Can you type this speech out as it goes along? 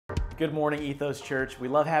Good morning, Ethos Church. We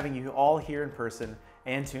love having you all here in person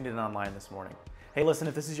and tuned in online this morning. Hey, listen,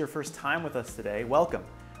 if this is your first time with us today, welcome.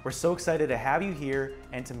 We're so excited to have you here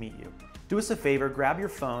and to meet you. Do us a favor, grab your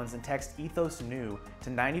phones and text Ethos New to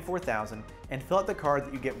 94,000 and fill out the card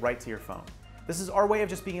that you get right to your phone. This is our way of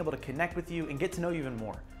just being able to connect with you and get to know you even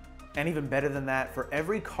more. And even better than that, for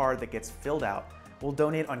every card that gets filled out, we'll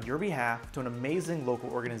donate on your behalf to an amazing local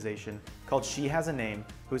organization called She Has a Name,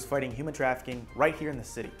 who is fighting human trafficking right here in the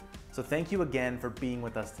city. So thank you again for being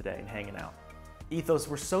with us today and hanging out. Ethos,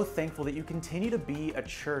 we're so thankful that you continue to be a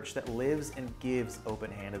church that lives and gives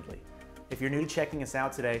open-handedly. If you're new to checking us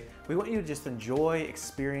out today, we want you to just enjoy,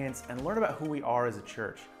 experience, and learn about who we are as a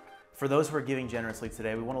church. For those who are giving generously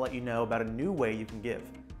today, we want to let you know about a new way you can give.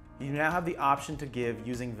 You now have the option to give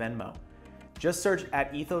using Venmo. Just search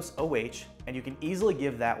at EthosOH and you can easily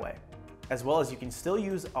give that way. As well as you can still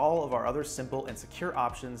use all of our other simple and secure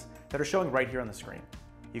options that are showing right here on the screen.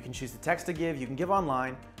 You can choose to text to give, you can give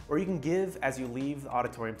online, or you can give as you leave the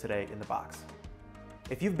auditorium today in the box.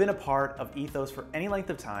 If you've been a part of Ethos for any length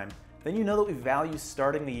of time, then you know that we value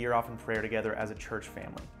starting the year off in prayer together as a church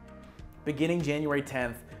family. Beginning January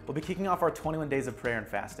 10th, we'll be kicking off our 21 days of prayer and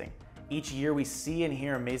fasting. Each year we see and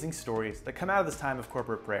hear amazing stories that come out of this time of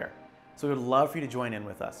corporate prayer. So we would love for you to join in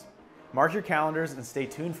with us. Mark your calendars and stay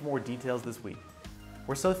tuned for more details this week.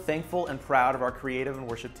 We're so thankful and proud of our creative and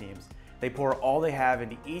worship teams. They pour all they have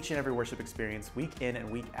into each and every worship experience week in and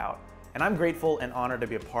week out. And I'm grateful and honored to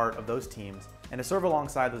be a part of those teams and to serve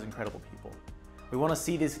alongside those incredible people. We want to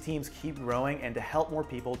see these teams keep growing and to help more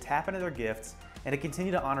people tap into their gifts and to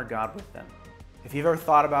continue to honor God with them. If you've ever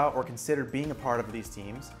thought about or considered being a part of these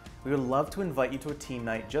teams, we would love to invite you to a team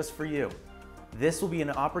night just for you. This will be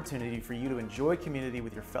an opportunity for you to enjoy community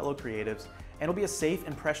with your fellow creatives, and it'll be a safe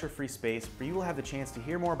and pressure-free space where you will have the chance to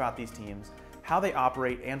hear more about these teams, how they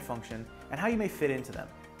operate and function, and how you may fit into them.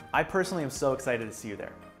 I personally am so excited to see you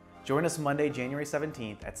there. Join us Monday, January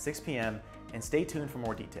 17th at 6 p.m. and stay tuned for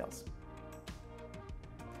more details.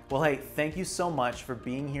 Well, hey, thank you so much for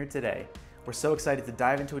being here today. We're so excited to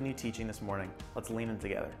dive into a new teaching this morning. Let's lean in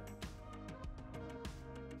together.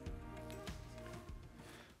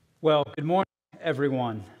 Well, good morning,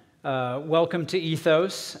 everyone. Welcome to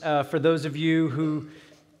Ethos. For those of you who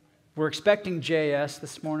were expecting JS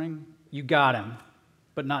this morning, you got him,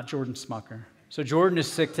 but not Jordan Smucker. So Jordan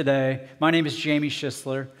is sick today. My name is Jamie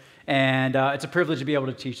Schisler, and it's a privilege to be able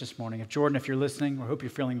to teach this morning. Jordan, if you're listening, we hope you're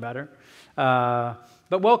feeling better.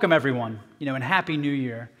 But welcome, everyone, and Happy New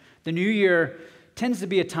Year. The New Year tends to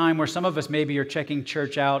be a time where some of us maybe are checking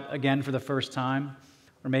church out again for the first time,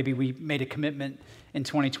 or maybe we made a commitment in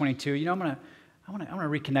 2022. I want to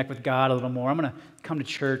reconnect with God a little more. I'm going to come to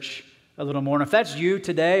church a little more. And if that's you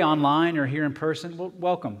today, online or here in person, well,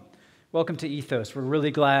 welcome. Welcome to Ethos. We're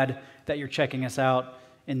really glad that you're checking us out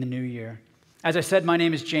in the new year. As I said, my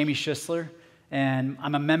name is Jamie Schisler, and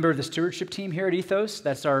I'm a member of the stewardship team here at Ethos.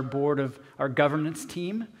 That's our governance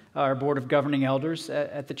team, our board of governing elders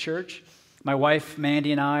at the church. My wife,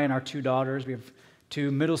 Mandy, and I, and our two daughters. We have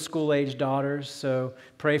two middle school-age daughters, so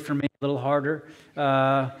pray for me a little harder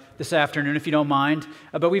this afternoon, if you don't mind.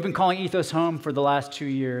 But we've been calling Ethos home for the last 2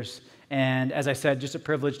 years, and as I said, just a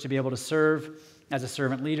privilege to be able to serve as a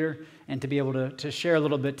servant leader and to be able to share a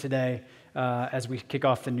little bit today as we kick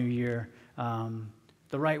off the new year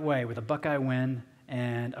the right way with a Buckeye win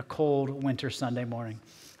and a cold winter Sunday morning.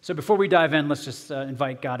 So before we dive in, let's just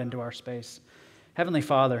invite God into our space. Heavenly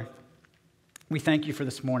Father, we thank you for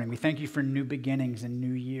this morning. We thank you for new beginnings and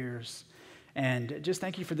new years. And just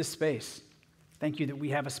thank you for this space. Thank you that we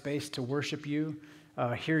have a space to worship you,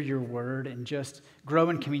 hear your word, and just grow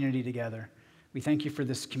in community together. We thank you for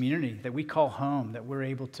this community that we call home, that we're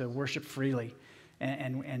able to worship freely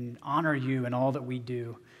and honor you in all that we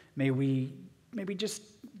do. May we just,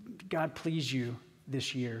 God, please you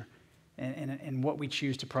this year and what we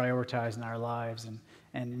choose to prioritize in our lives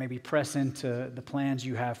and maybe press into the plans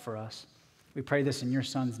you have for us. We pray this in your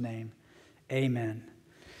Son's name. Amen.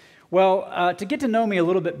 Well, to get to know me a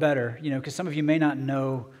little bit better, because some of you may not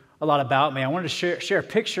know a lot about me, I wanted to share a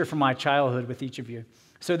picture from my childhood with each of you.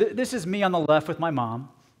 So this is me on the left with my mom.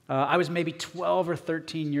 I was maybe 12 or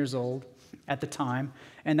 13 years old at the time,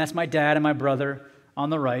 and that's my dad and my brother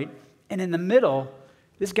on the right. And in the middle,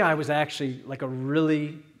 this guy was actually like a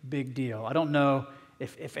really big deal. I don't know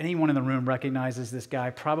if anyone in the room recognizes this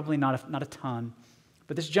guy, probably not a ton,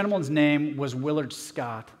 but this gentleman's name was Willard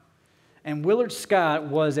Scott. And Willard Scott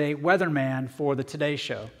was a weatherman for the Today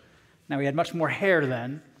Show. Now, he had much more hair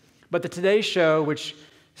then, but the Today Show, which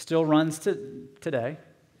still runs today,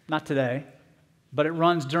 not today, but it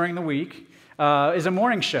runs during the week, is a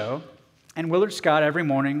morning show, and Willard Scott every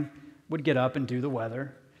morning would get up and do the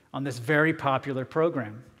weather on this very popular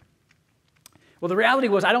program. Well, the reality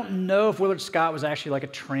was I don't know if Willard Scott was actually like a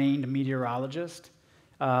trained meteorologist.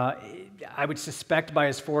 I would suspect by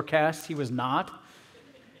his forecast he was not.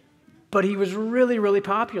 But he was really, really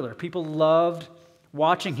popular. People loved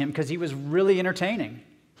watching him because he was really entertaining.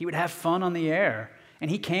 He would have fun on the air.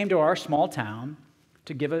 And he came to our small town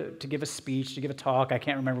to give a speech, to give a talk. I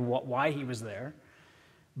can't remember why he was there.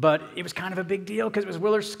 But it was kind of a big deal because it was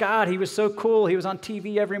Willard Scott. He was so cool. He was on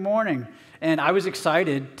TV every morning. And I was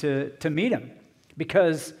excited to meet him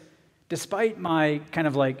because despite my kind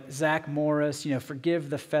of like Zach Morris, forgive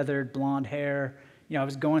the feathered blonde hair, I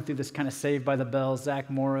was going through this kind of Saved by the Bell, Zach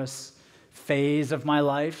Morris phase of my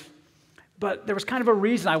life. But there was kind of a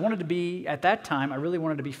reason I wanted to be, at that time, I really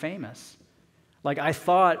wanted to be famous. Like I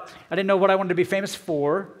didn't know what I wanted to be famous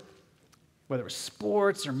for, whether it was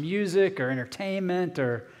sports or music or entertainment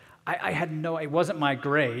or, it wasn't my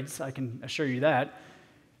grades, I can assure you that.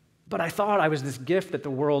 But I thought I was this gift that the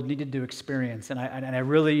world needed to experience, and I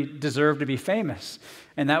really deserved to be famous.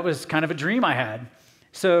 And that was kind of a dream I had.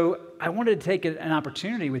 So I wanted to take an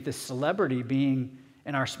opportunity with this celebrity being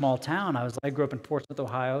in our small town. I grew up in Portsmouth,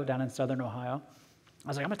 Ohio, down in southern Ohio. I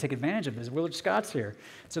was like, I'm going to take advantage of this. Willard Scott's here.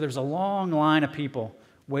 So there's a long line of people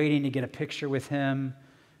waiting to get a picture with him,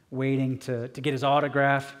 waiting to get his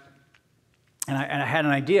autograph. And I had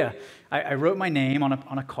an idea. I wrote my name on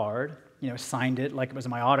a card, signed it like it was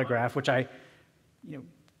my autograph, which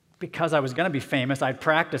because I was going to be famous, I'd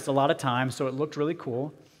practiced a lot of times, so it looked really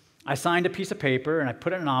cool. I signed a piece of paper, and I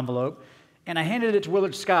put it in an envelope, and I handed it to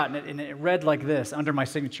Willard Scott, and it read like this under my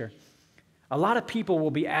signature. A lot of people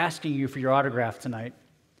will be asking you for your autograph tonight.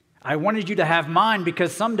 I wanted you to have mine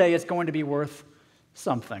because someday it's going to be worth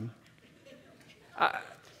something.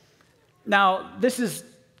 Now, this is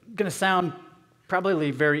going to sound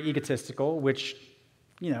probably very egotistical, which,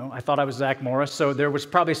 I thought I was Zach Morris, so there was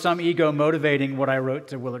probably some ego motivating what I wrote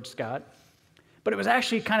to Willard Scott. But it was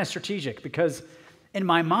actually kind of strategic because in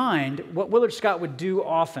my mind, what Willard Scott would do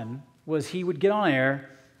often was he would get on air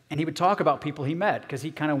and he would talk about people he met because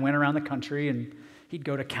he kind of went around the country and he'd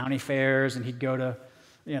go to county fairs and he'd go to,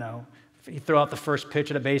 he'd throw out the first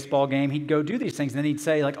pitch at a baseball game. He'd go do these things. And then he'd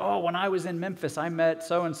say like, oh, when I was in Memphis, I met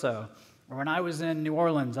so-and-so. Or when I was in New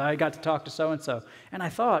Orleans, I got to talk to so-and-so. And I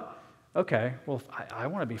thought, okay, well, I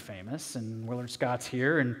want to be famous and Willard Scott's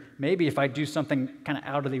here. And maybe if I do something kind of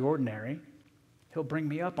out of the ordinary, he'll bring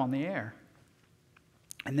me up on the air.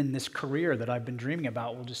 And then this career that I've been dreaming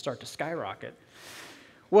about will just start to skyrocket.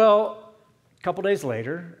 Well, a couple days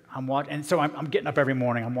later, I'm getting up every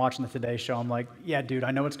morning. I'm watching the Today Show. I'm like, yeah, dude,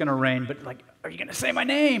 I know it's going to rain, but like, are you going to say my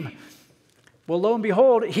name? Well, lo and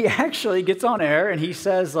behold, he actually gets on air and he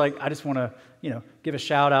says, like, I just want to, give a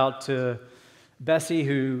shout out to Bessie,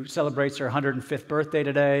 who celebrates her 105th birthday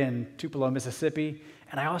today in Tupelo, Mississippi.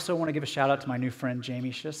 And I also want to give a shout out to my new friend,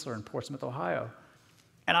 Jamie Schisler in Portsmouth, Ohio.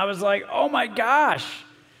 And I was like, oh my gosh.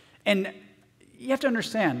 And you have to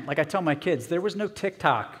understand, like I tell my kids, there was no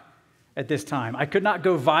TikTok at this time. I could not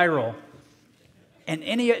go viral in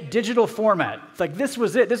any digital format. It's like, this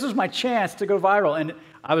was it. This was my chance to go viral. And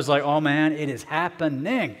I was like, oh man, it is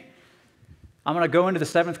happening. I'm going to go into the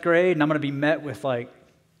 7th grade and I'm going to be met with like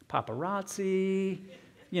paparazzi,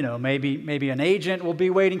 maybe an agent will be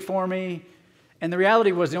waiting for me. And the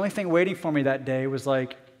reality was the only thing waiting for me that day was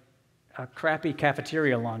like a crappy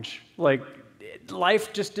cafeteria lunch. Like,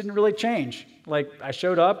 life just didn't really change. Like, I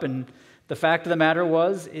showed up, and the fact of the matter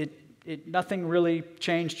was, nothing really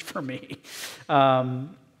changed for me.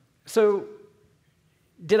 So,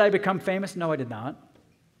 did I become famous? No, I did not.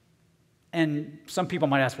 And some people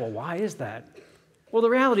might ask, well, why is that? Well, the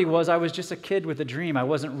reality was I was just a kid with a dream. I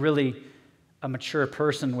wasn't really a mature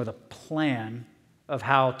person with a plan of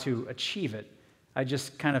how to achieve it. I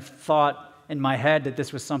just kind of thought in my head that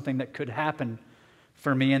this was something that could happen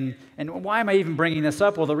for me. And why am I even bringing this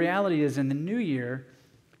up? Well, the reality is in the new year,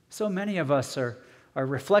 so many of us are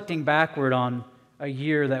reflecting backward on a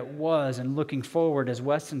year that was and looking forward, as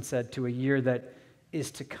Weston said, to a year that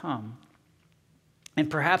is to come. And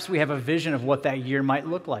perhaps we have a vision of what that year might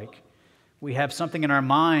look like. We have something in our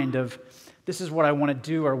mind of this is what I want to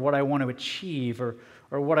do or what I want to achieve or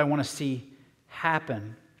what I want to see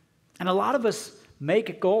happen. And a lot of us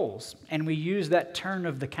make goals, and we use that turn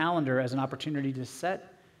of the calendar as an opportunity to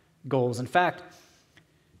set goals. In fact,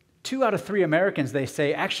 2 out of 3 Americans, they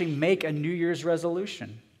say, actually make a New Year's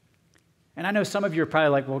resolution. And I know some of you are probably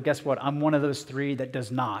like, well, guess what? I'm one of those 3 that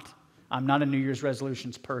does not. I'm not a New Year's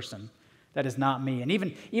resolutions person. That is not me. And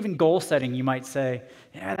even goal setting, you might say,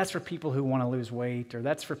 yeah, that's for people who want to lose weight, or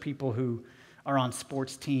that's for people who are on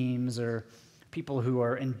sports teams, or people who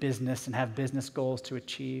are in business and have business goals to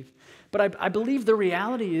achieve. But I believe the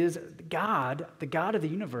reality is God, the God of the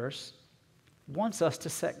universe, wants us to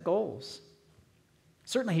set goals.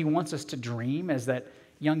 Certainly he wants us to dream, as that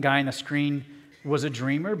young guy on the screen was a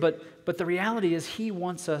dreamer, but the reality is he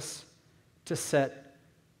wants us to set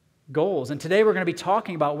goals. And today we're going to be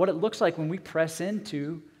talking about what it looks like when we press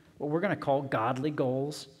into what we're going to call godly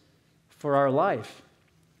goals for our life.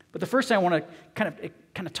 But the first thing I want to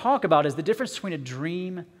kind of talk about is the difference between a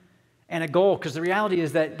dream and a goal, because the reality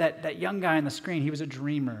is that young guy on the screen, he was a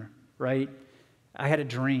dreamer, right? I had a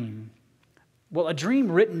dream. Well, a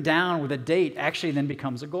dream written down with a date actually then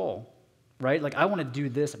becomes a goal, right? Like, I want to do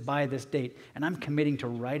this by this date, and I'm committing to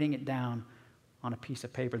writing it down on a piece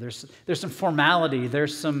of paper. There's some formality.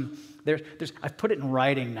 I've put it in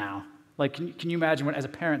writing now. Like, can you imagine when, as a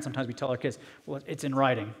parent, sometimes we tell our kids, well, it's in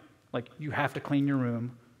writing. Like, you have to clean your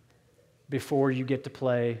room before you get to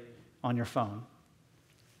play on your phone.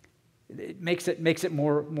 It makes it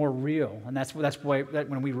more real, and that's why that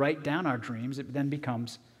when we write down our dreams, it then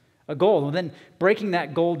becomes a goal. And then breaking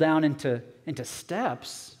that goal down into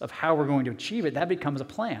steps of how we're going to achieve it, that becomes a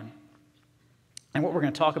plan. And what we're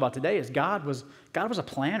going to talk about today is God was a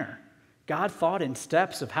planner. God thought in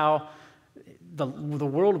steps of how the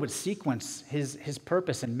world would sequence his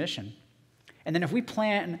purpose and mission. And then if we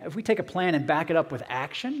take a plan and back it up with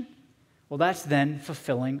action, well, that's then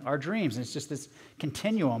fulfilling our dreams. And it's just this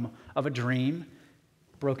continuum of a dream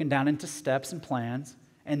broken down into steps and plans,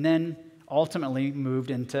 and then ultimately moved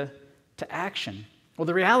into action. Well,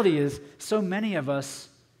 the reality is so many of us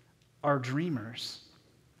are dreamers,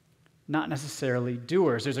 not necessarily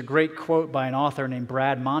doers. There's a great quote by an author named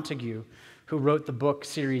Brad Montague, who wrote the book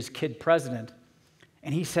series Kid President,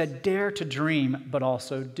 and he said, "Dare to dream, but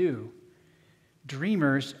also do.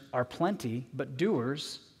 Dreamers are plenty, but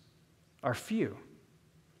doers are few."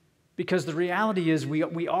 Because the reality is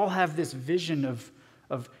we all have this vision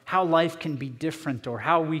of how life can be different, or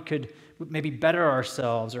how we could maybe better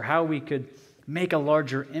ourselves, or how we could make a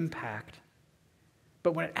larger impact.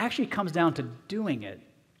 But when it actually comes down to doing it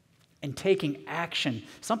and taking action,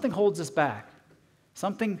 something holds us back.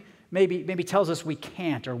 Something maybe tells us we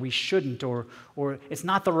can't, or we shouldn't, or it's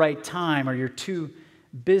not the right time, or you're too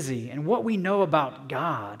busy. And what we know about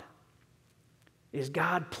God is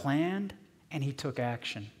God planned and he took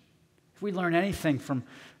action. If we learn anything from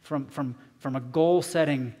a goal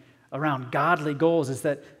setting around godly goals, is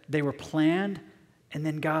that they were planned and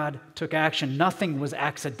then God took action. Nothing was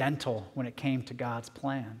accidental when it came to God's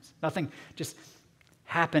plans. Nothing just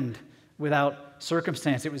happened without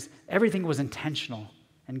circumstance. Everything was intentional,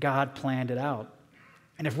 and God planned it out.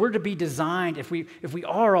 And if we're to be designed, if we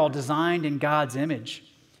are all designed in God's image,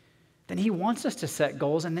 then he wants us to set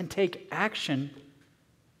goals and then take action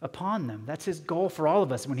upon them. That's his goal for all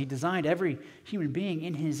of us when he designed every human being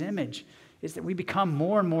in his image, is that we become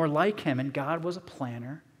more and more like him. And God was a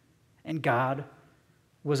planner, and God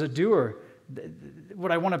was a doer.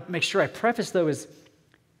 What I want to make sure I preface, though, is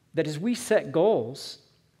that as we set goals,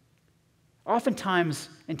 oftentimes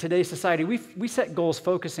in today's society, we set goals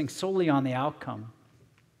focusing solely on the outcome.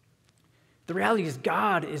 The reality is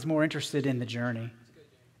God is more interested in the journey.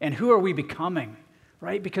 And who are we becoming,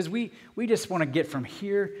 right? Because we just want to get from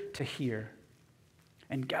here to here.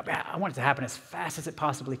 And God, I want it to happen as fast as it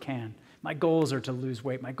possibly can. My goals are to lose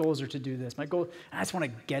weight. My goals are to do this. I just want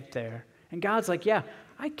to get there. And God's like, yeah,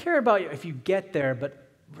 I care about you if you get there, but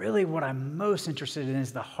really what I'm most interested in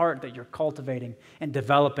is the heart that you're cultivating and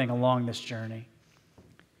developing along this journey.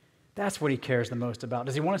 That's what he cares the most about.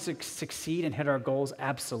 Does he want us to succeed and hit our goals?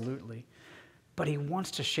 Absolutely. But he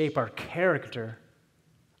wants to shape our character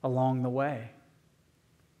along the way.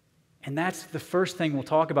 And that's the first thing we'll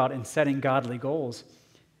talk about in setting godly goals.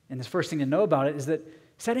 And the first thing to know about it is that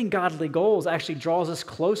setting godly goals actually draws us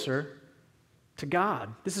closer to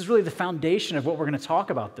God. This is really the foundation of what we're going to talk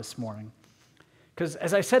about this morning. Because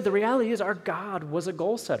as I said, the reality is our God was a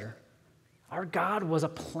goal setter. Our God was a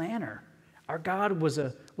planner. Our God was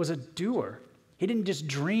a doer. He didn't just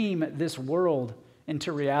dream this world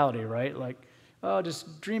into reality, right? Like, oh,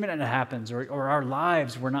 just dream it and it happens. Or our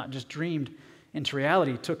lives were not just dreamed into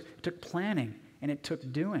reality. It took planning and it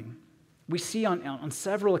took doing. We see on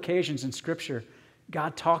several occasions in Scripture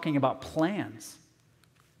God talking about plans,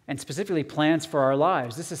 and specifically plans for our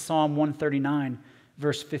lives. This is Psalm 139,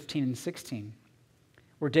 verse 15 and 16,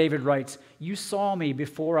 where David writes, "You saw me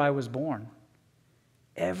before I was born.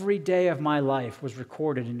 Every day of my life was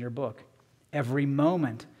recorded in your book. Every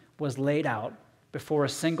moment was laid out before a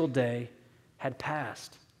single day had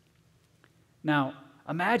passed." Now,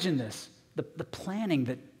 imagine this, the planning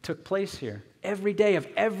that took place here. Every day of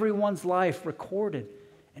everyone's life recorded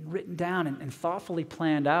and written down and thoughtfully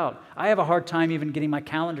planned out. I have a hard time even getting my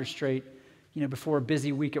calendar straight, before a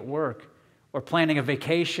busy week at work, or planning a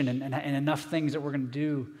vacation and enough things that we're going to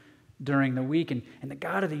do during the week. And the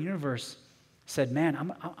God of the universe said, man,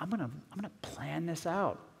 I'm gonna plan this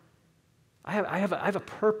out. I have a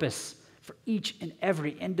purpose for each and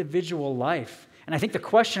every individual life. And I think the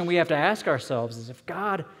question we have to ask ourselves is, if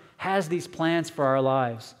God has these plans for our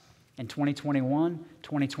lives in 2021,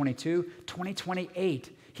 2022,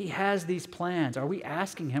 2028, he has these plans. Are we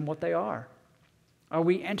asking him what they are? Are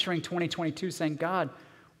we entering 2022 saying, God,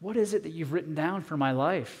 what is it that you've written down for my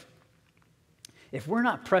life? If we're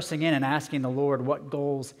not pressing in and asking the Lord what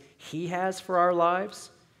goals he has for our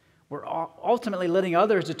lives, we're ultimately letting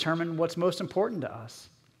others determine what's most important to us.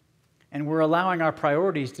 And we're allowing our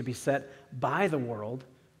priorities to be set by the world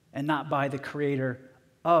and not by the creator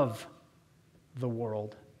of the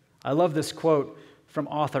world. I love this quote from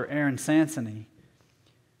author Aaron Sansoni,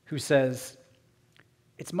 who says,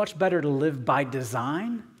 "It's much better to live by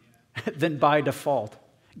design than by default."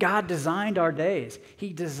 God designed our days.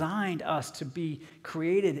 He designed us to be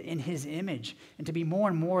created in his image and to be more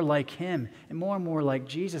and more like him and more like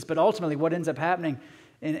Jesus. But ultimately, what ends up happening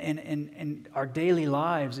in our daily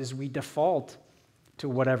lives is we default to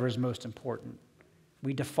whatever is most important.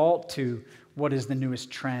 We default to what is the newest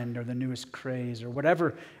trend or the newest craze or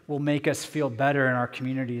whatever will make us feel better in our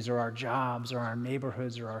communities or our jobs or our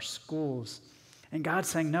neighborhoods or our schools. And God's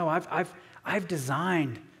saying, no, I've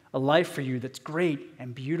designed a life for you that's great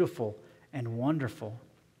and beautiful and wonderful.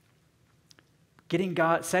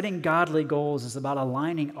 Setting godly goals is about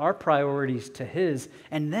aligning our priorities to his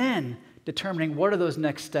and then determining what are those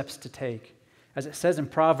next steps to take. As it says in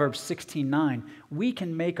Proverbs 16:9, we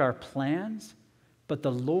can make our plans, but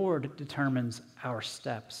the Lord determines our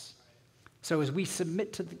steps. So as we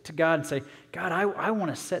submit to God and say, God, I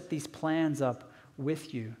want to set these plans up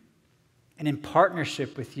with you and in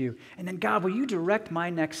partnership with you. And then, God, will you direct my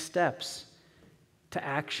next steps to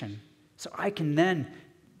action so I can then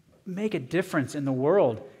make a difference in the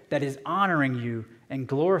world that is honoring you and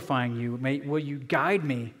glorifying you? Will you guide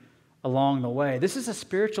me along the way? This is a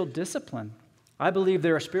spiritual discipline. I believe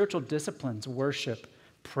there are spiritual disciplines, worship,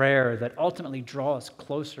 prayer, that ultimately draw us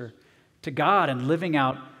closer to God and living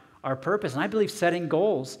out our purpose. And I believe setting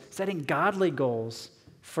goals, setting godly goals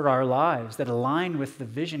for our lives that align with the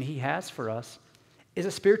vision he has for us is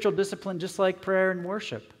a spiritual discipline just like prayer and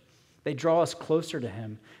worship. They draw us closer to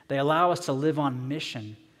him. They allow us to live on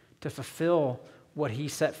mission to fulfill what he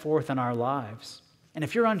set forth in our lives. And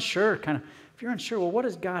if you're unsure, well, what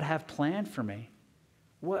does God have planned for me?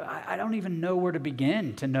 I don't even know where to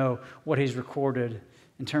begin to know what he's recorded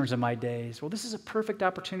in terms of my days. Well, this is a perfect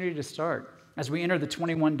opportunity to start as we enter the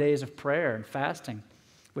 21 days of prayer and fasting,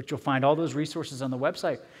 which you'll find all those resources on the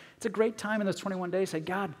website. It's a great time in those 21 days. Say,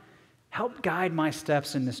 God, help guide my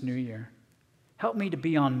steps in this new year. Help me to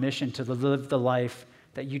be on mission to live the life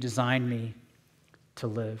that you designed me to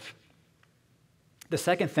live. The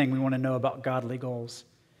second thing we want to know about godly goals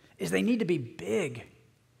is they need to be big.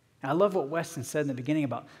 And I love what Weston said in the beginning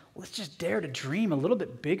about, let's just dare to dream a little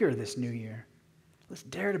bit bigger this new year. Let's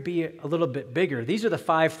dare to be a little bit bigger. These are the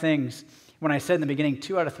 5 things, when I said in the beginning,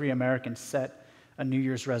 2 out of 3 Americans set a New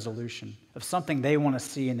Year's resolution of something they want to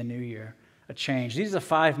see in the new year, a change. These are the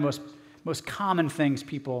 5 most common things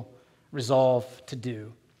people resolve to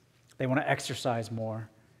do. They want to exercise more.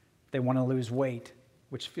 They want to lose weight,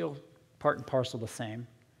 which feel part and parcel the same.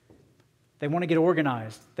 They want to get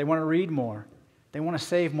organized. They want to read more. They want to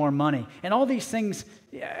save more money. And all these things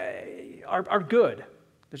are good.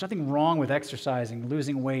 There's nothing wrong with exercising,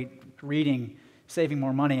 losing weight, reading, saving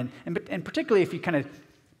more money. And particularly if you kind of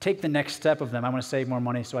take the next step of them. I want to save more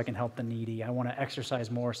money so I can help the needy. I want to exercise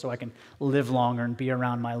more so I can live longer and be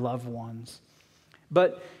around my loved ones.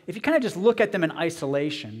 But if you kind of just look at them in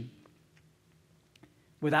isolation,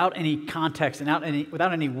 without any context and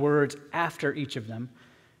without any words after each of them,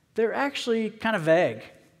 they're actually kind of vague.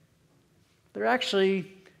 They're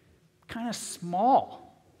actually kind of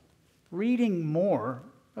small. Reading more,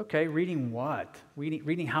 okay, reading what?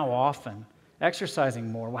 Reading how often?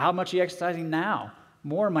 Exercising more. Well, how much are you exercising now?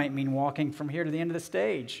 More might mean walking from here to the end of the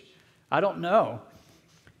stage. I don't know.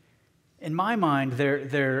 In my mind,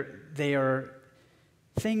 they are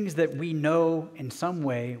things that we know in some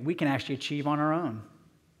way we can actually achieve on our own.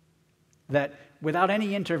 That without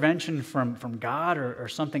any intervention from God or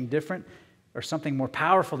something different or something more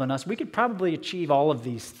powerful than us, we could probably achieve all of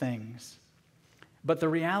these things. But the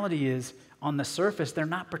reality is, on the surface, they're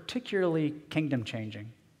not particularly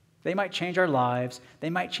kingdom-changing. They might change our lives,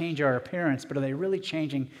 they might change our appearance, but are they really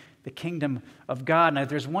changing the kingdom of God? Now,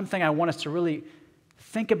 there's one thing I want us to really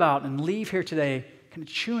think about and leave here today kind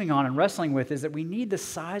of chewing on and wrestling with is that we need the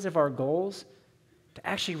size of our goals to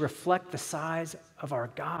actually reflect the size of our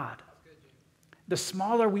God. The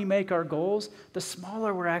smaller we make our goals, the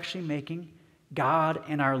smaller we're actually making God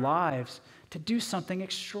in our lives to do something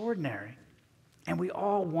extraordinary. And we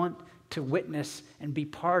all want to witness and be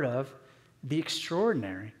part of the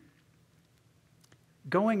extraordinary.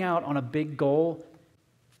 Going out on a big goal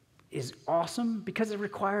is awesome because it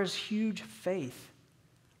requires huge faith.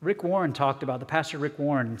 The pastor Rick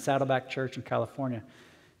Warren in Saddleback Church in California,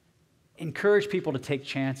 encouraged people to take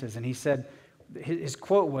chances. And he said, his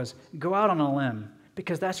quote was, "Go out on a limb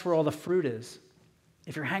because that's where all the fruit is.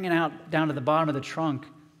 If you're hanging out down to the bottom of the trunk,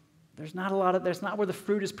 that's not where the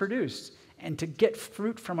fruit is produced. And to get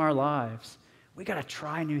fruit from our lives, we got to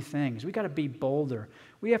try new things. We got to be bolder.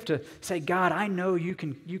 We have to say, God, I know you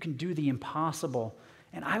can do the impossible,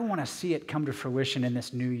 and I want to see it come to fruition in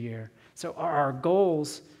this new year." So are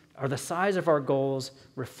the size of our goals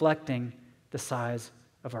reflecting the size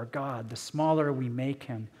of our God? The smaller we make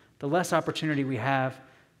him, the less opportunity we have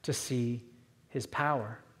to see his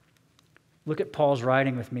power. Look at Paul's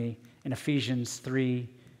writing with me in Ephesians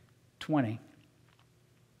 3:20,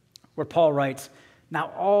 where Paul writes,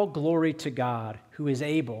 "Now all glory to God, who is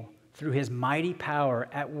able, through his mighty power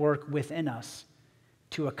at work within us,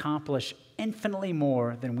 to accomplish infinitely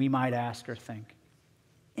more than we might ask or think."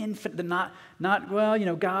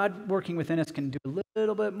 God working within us can do a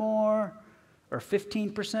little bit more, or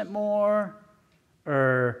 15% more,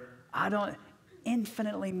 or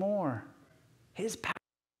infinitely more. His power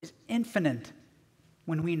is infinite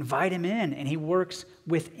when we invite him in and he works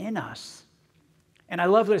within us. And I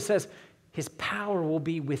love what it says, his power will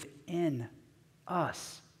be within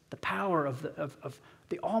us. The power of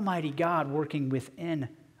the Almighty God working within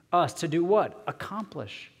us to do what?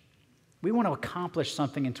 Accomplish. We want to accomplish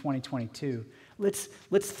something in 2022. Let's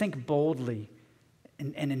think boldly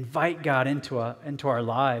and invite God into our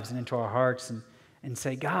lives and into our hearts and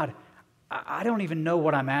say, God, I don't even know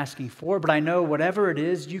what I'm asking for, but I know whatever it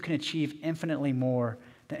is, you can achieve infinitely more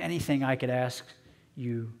than anything I could ask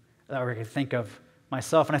you or I could think of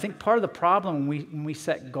myself. And I think part of the problem when we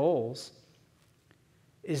set goals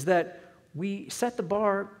is that we set the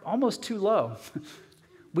bar almost too low.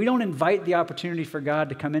 We don't invite the opportunity for God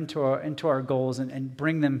to come into our goals and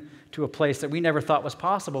bring them to a place that we never thought was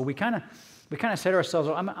possible. We kind of say to ourselves,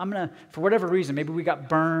 well, I'm gonna, for whatever reason, maybe we got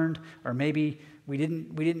burned, or maybe we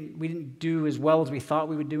didn't do as well as we thought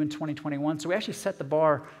we would do in 2021. So we actually set the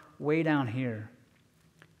bar way down here.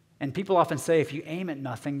 And people often say, if you aim at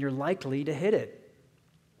nothing, you're likely to hit it.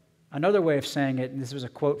 Another way of saying it, and this was a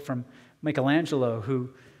quote from Michelangelo, who,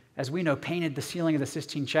 as we know, painted the ceiling of the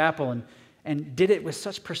Sistine Chapel and did it with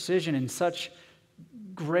such precision and such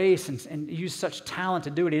grace and used such talent to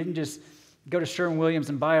do it. He didn't just go to Sherwin-Williams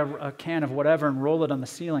and buy a can of whatever and roll it on the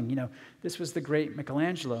ceiling. You know, this was the great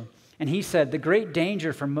Michelangelo. And he said, the great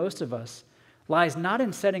danger for most of us lies not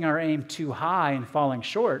in setting our aim too high and falling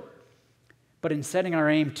short, but in setting our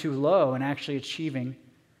aim too low and actually achieving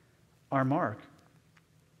our mark.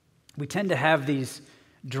 We tend to have these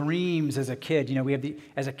dreams as a kid. You know,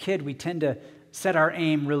 as a kid, we tend to set our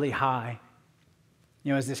aim really high.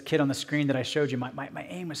 You know, as this kid on the screen that I showed you, my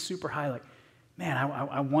aim was super high. Like, man,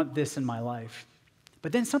 I want this in my life.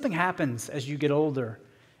 But then something happens as you get older,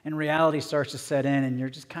 and reality starts to set in, and you're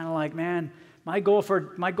just kind of like, man, my goal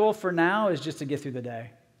for now is just to get through the day.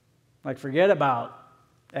 Like, forget about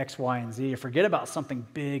X, Y, and Z, or forget about something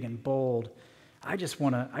big and bold. I just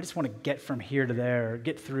want to get from here to there, or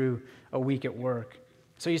get through a week at work.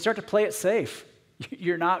 So you start to play it safe.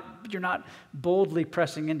 You're not boldly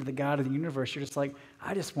pressing into the God of the universe. You're just like,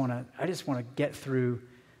 I just want to get through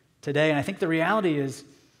today. And I think the reality is,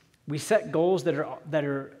 we set goals that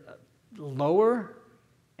are lower,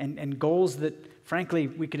 and goals that, frankly,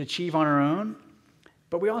 we could achieve on our own.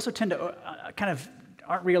 But we also tend to kind of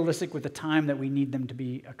aren't realistic with the time that we need them to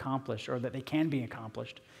be accomplished, or that they can be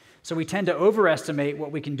accomplished. So we tend to overestimate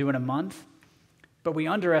what we can do in a month, but we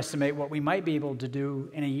underestimate what we might be able to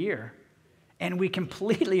do in a year. And we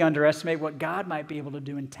completely underestimate what God might be able to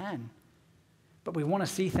do in 10. But we want to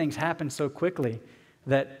see things happen so quickly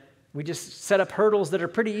that we just set up hurdles that are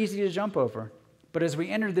pretty easy to jump over. But as we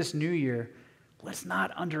enter this new year, let's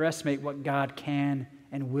not underestimate what God can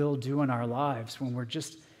and will do in our lives when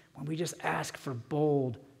we just ask for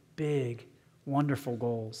bold, big, wonderful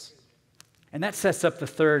goals. And that sets up the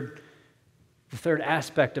third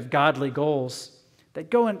aspect of godly goals that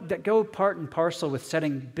go part and parcel with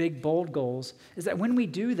setting big, bold goals, is that when we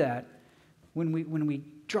do that, when we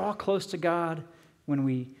draw close to God, when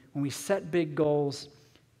we set big goals,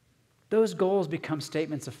 those goals become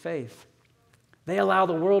statements of faith. They allow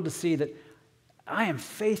the world to see that I am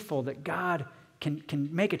faithful that God can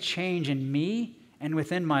make a change in me and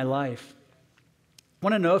within my life.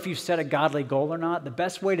 Want to know if you've set a godly goal or not? The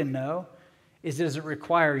best way to know is, does it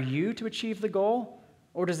require you to achieve the goal,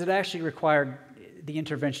 or does it actually require the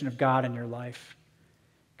intervention of God in your life?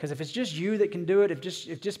 Because if it's just you that can do it,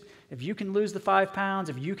 if you can lose the 5 pounds,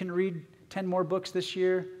 if you can read 10 more books this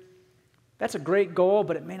year, that's a great goal,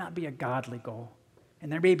 but it may not be a godly goal.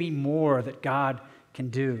 And there may be more that God can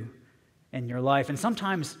do in your life. And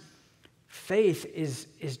sometimes faith is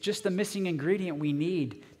just the missing ingredient we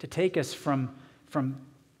need to take us from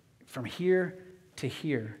here to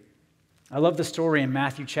here. I love the story in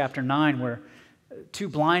Matthew chapter 9 where 2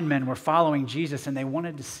 blind men were following Jesus and they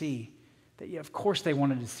wanted to see. Of course they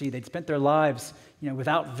wanted to see. They'd spent their lives,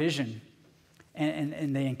 without vision.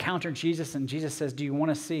 And they encountered Jesus, and Jesus says, "Do you want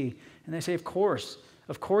to see?" And they say, Of course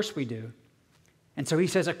we do." And so he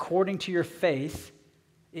says, according to your faith,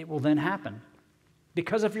 it will then happen.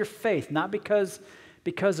 Because of your faith, not because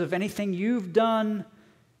of anything you've done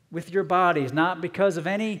with your bodies, not because of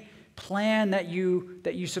any plan that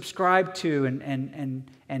you subscribe to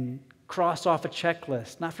and cross off a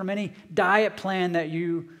checklist, not from any diet plan that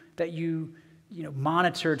you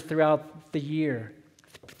monitored throughout the year.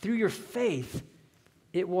 Through your faith,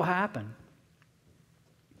 it will happen.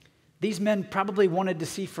 These men probably wanted to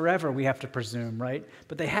see forever, we have to presume, right?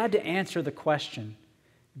 But they had to answer the question,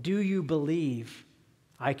 do you believe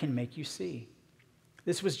I can make you see?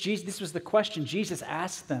 This was the question Jesus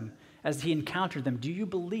asked them as he encountered them. Do you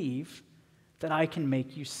believe that I can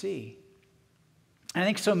make you see? And I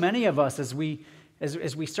think so many of us, as we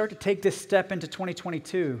start to take this step into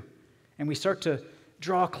 2022, and we start to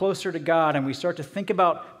draw closer to God, and we start to think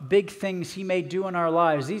about big things he may do in our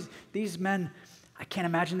lives, these men, I can't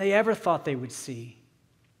imagine they ever thought they would see.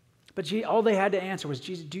 But all they had to answer was,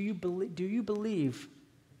 Jesus, do you believe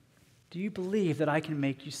that I can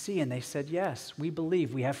make you see? And they said, yes, we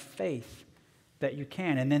believe. We have faith that you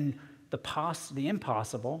can. And then the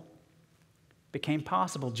impossible became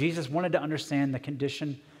possible. Jesus wanted to understand the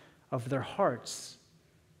condition of their hearts.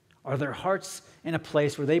 Are their hearts in a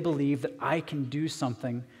place where they believe that I can do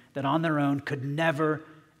something that on their own could never,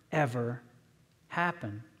 ever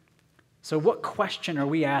happen? So what question are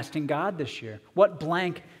we asking God this year? What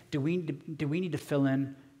blank do we need to fill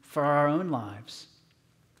in for our own lives?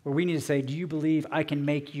 Where we need to say, do you believe I can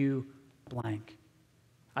make you blank?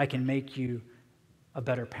 I can make you a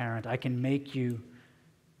better parent. I can make you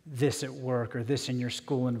this at work or this in your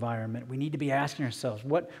school environment. We need to be asking ourselves,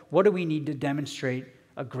 what do we need to demonstrate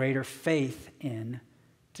a greater faith in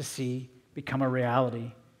to see become a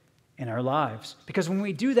reality in our lives? Because when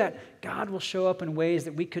we do that, God will show up in ways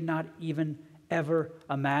that we could not even ever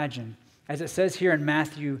imagine. As it says here in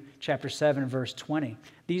Matthew chapter 7, verse 20,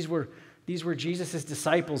 these were Jesus'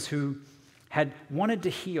 disciples who had wanted to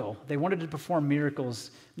heal. They wanted to perform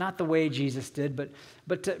miracles, not the way Jesus did,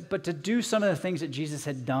 but to do some of the things that Jesus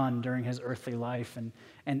had done during his earthly life.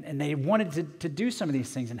 And they wanted to do some of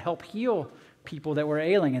these things and help heal people that were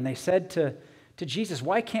ailing. And they said to Jesus,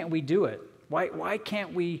 why can't we do it? Why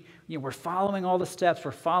can't we, we're following all the steps,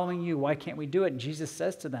 we're following you, why can't we do it? And Jesus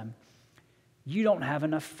says to them, you don't have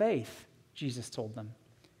enough faith, Jesus told them.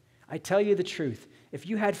 I tell you the truth, if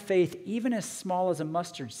you had faith even as small as a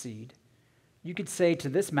mustard seed, you could say to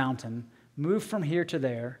this mountain, move from here to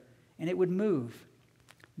there, and it would move.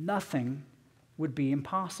 Nothing would be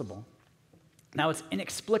impossible. Now, it's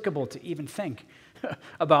inexplicable to even think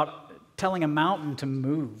about telling a mountain to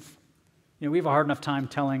move. We have a hard enough time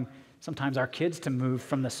telling sometimes our kids to move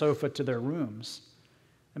from the sofa to their rooms.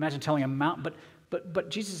 Imagine telling a mountain, but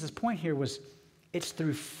Jesus' point here was, it's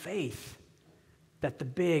through faith that the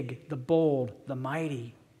big, the bold, the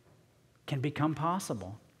mighty can become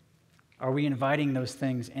possible. Are we inviting those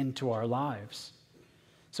things into our lives?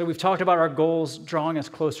 So we've talked about our goals drawing us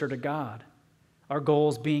closer to God, our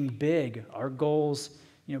goals being big, our goals,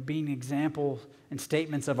 being examples and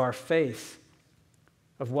statements of our faith,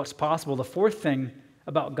 of what's possible. The fourth thing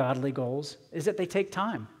about godly goals is that they take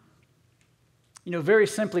time. Very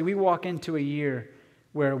simply, we walk into a year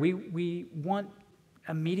where we want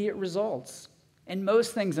immediate results. In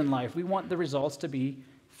most things in life, we want the results to be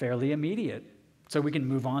fairly immediate so we can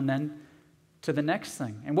move on then to the next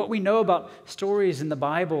thing. And what we know about stories in the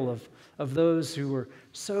Bible of those who were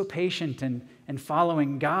so patient and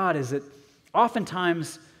following God is that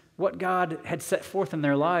oftentimes what God had set forth in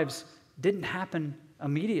their lives didn't happen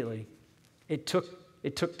immediately. It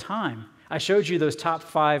took time. I showed you those top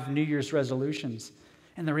 5 New Year's resolutions.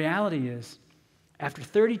 And the reality is, after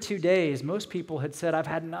 32 days, most people had said, I've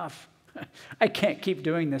had enough. I can't keep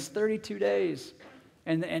doing this. 32 days.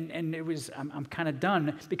 And it was, I'm kind of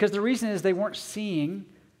done. Because the reason is they weren't seeing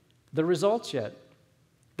the results yet.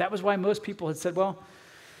 That was why most people had said, well,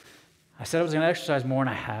 I said I was going to exercise more and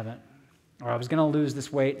I haven't. Or I was going to lose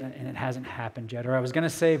this weight and it hasn't happened yet. Or I was going to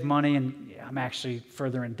save money and I'm actually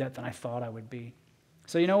further in debt than I thought I would be.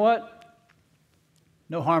 So you know what?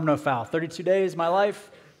 No harm, no foul. 32 days, my life,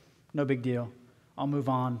 no big deal. I'll move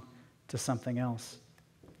on to something else.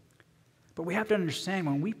 But we have to understand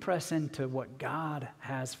when we press into what God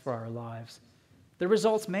has for our lives, the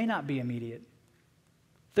results may not be immediate.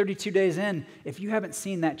 32 days in, if you haven't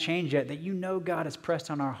seen that change yet, that you know God has pressed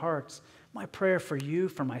on our hearts, my prayer for you,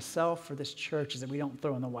 for myself, for this church is that we don't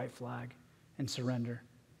throw in the white flag and surrender.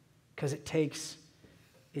 Because it takes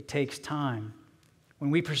time. When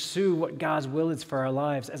we pursue what God's will is for our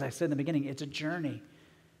lives, as I said in the beginning, it's a journey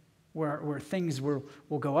where things will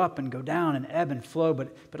go up and go down and ebb and flow,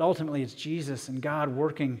 but ultimately it's Jesus and God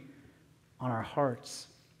working on our hearts.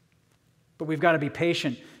 But we've got to be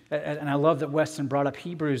patient. And I love that Weston brought up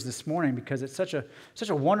Hebrews this morning because it's such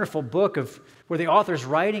a wonderful book of where the author's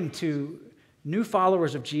writing to new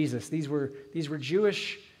followers of Jesus. These were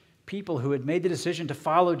Jewish people who had made the decision to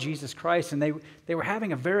follow Jesus Christ, and they were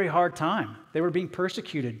having a very hard time. They were being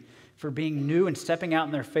persecuted for being new and stepping out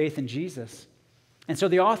in their faith in Jesus. And so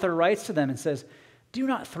the author writes to them and says, do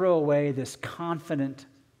not throw away this confident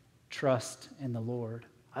trust in the Lord.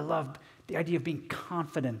 I love the idea of being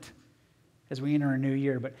confident as we enter a new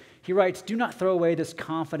year. But he writes, do not throw away this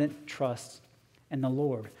confident trust in the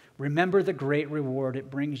Lord. Remember the great reward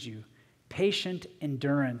it brings you. Patient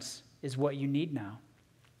endurance is what you need now,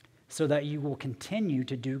 so that you will continue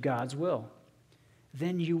to do God's will.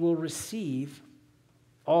 Then you will receive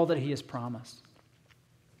all that he has promised.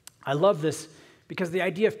 I love this because the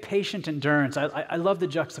idea of patient endurance, I love the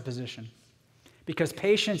juxtaposition. Because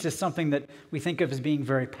patience is something that we think of as being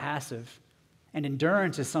very passive, and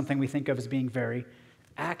endurance is something we think of as being very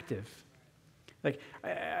active. Like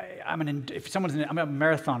I'm a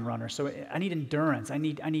marathon runner, so I need endurance. I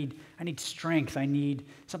need strength. I need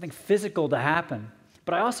something physical to happen.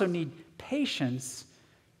 But I also need patience,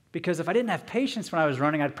 because if I didn't have patience when I was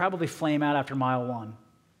running, I'd probably flame out after mile 1.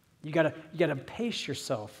 You gotta pace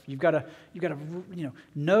yourself. You gotta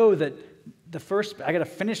know that I gotta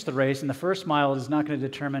finish the race, and the first mile is not going to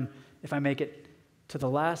determine if I make it to the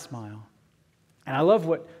last mile. And I love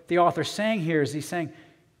what the author's saying here is he's saying,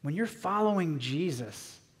 when you're following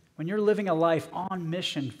Jesus, when you're living a life on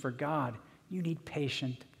mission for God, you need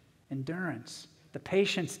patient endurance. The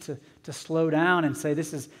patience to slow down and say,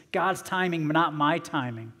 this is God's timing, not my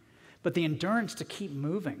timing. But the endurance to keep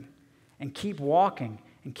moving and keep walking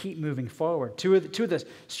and keep moving forward. Two of the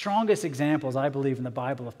strongest examples, I believe, in the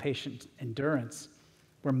Bible of patient endurance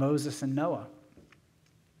were Moses and Noah.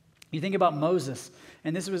 You think about Moses,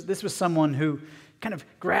 and this was someone who kind of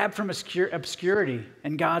grabbed from obscurity,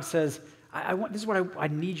 and God says, this is what I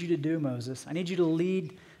need you to do, Moses. I need you to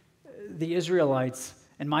lead the Israelites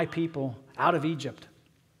and my people out of Egypt.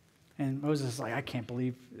 And Moses is like, I can't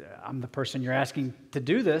believe I'm the person you're asking to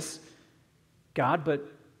do this, God,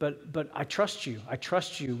 but I trust you. I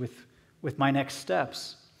trust you with my next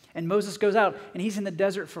steps. And Moses goes out, and he's in the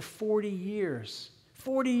desert for 40 years.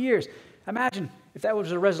 40 years. Imagine if that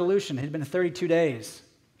was a resolution. It had been 32 days.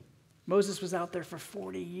 Moses was out there for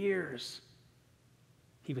 40 years.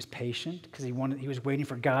 He was patient because he was waiting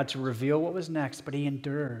for God to reveal what was next, but he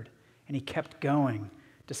endured, and he kept going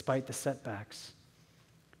despite the setbacks.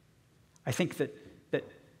 I think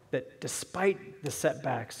that despite the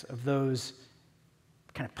setbacks of those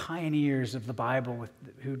kind of pioneers of the Bible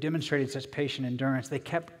who demonstrated such patient endurance, they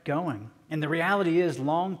kept going. And the reality is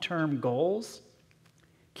long-term goals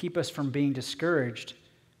keep us from being discouraged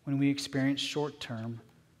when we experience short-term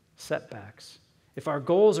setbacks. If our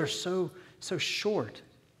goals are so short,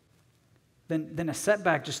 then a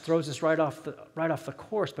setback just throws us right off the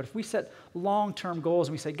course. But if we set long-term goals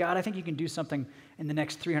and we say, God, I think you can do something in the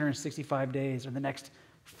next 365 days or the next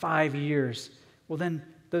 5 years, well, then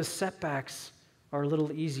those setbacks are a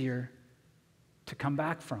little easier to come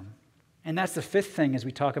back from. And that's the fifth thing as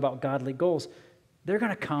we talk about godly goals. They're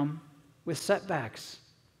going to come with setbacks.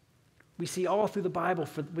 We see all through the Bible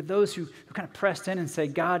with those who kind of pressed in and say,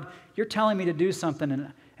 God, you're telling me to do something,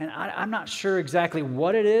 and I'm not sure exactly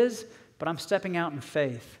what it is, but I'm stepping out in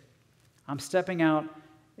faith. I'm stepping out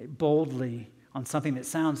boldly on something that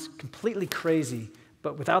sounds completely crazy,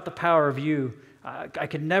 but without the power of you, I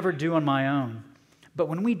could never do on my own. But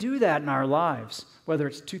when we do that in our lives, whether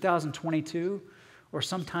it's 2022 or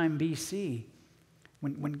sometime BC,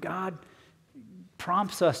 when God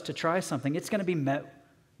prompts us to try something, it's going to be met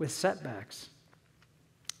with setbacks.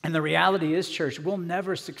 And the reality is, church, we'll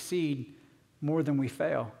never succeed more than we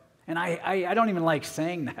fail. And I don't even like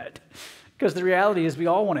saying that because the reality is we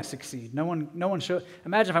all want to succeed. No one show.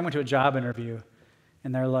 Imagine if I went to a job interview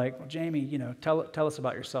and they're like, well, Jamie, tell us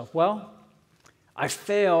about yourself. Well, I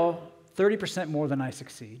fail 30% more than I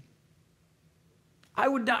succeed. I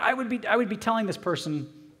would be telling this person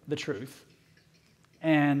the truth.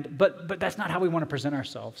 But that's not how we want to present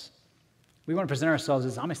ourselves. We want to present ourselves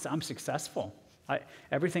as I'm successful.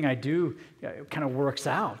 Everything I do kind of works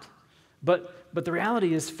out. But the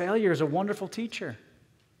reality is failure is a wonderful teacher.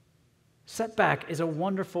 Setback is a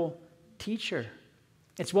wonderful teacher.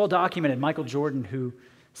 It's well documented. Michael Jordan, who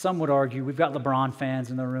some would argue, we've got LeBron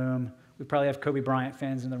fans in the room. We probably have Kobe Bryant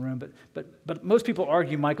fans in the room. But most people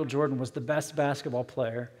argue Michael Jordan was the best basketball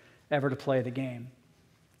player ever to play the game.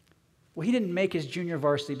 Well, he didn't make his junior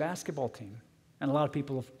varsity basketball team. And a lot of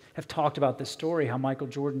people have talked about this story, how Michael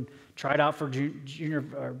Jordan tried out for junior,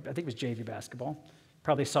 or I think it was JV basketball,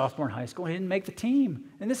 probably sophomore in high school. He didn't make the team.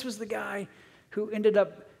 And this was the guy who ended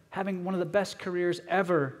up having one of the best careers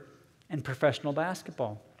ever in professional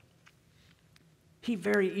basketball. He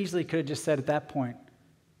very easily could have just said at that point,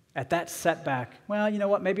 at that setback, well, you know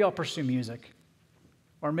what, maybe I'll pursue music,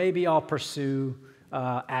 or maybe I'll pursue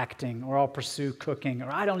acting, or I'll pursue cooking,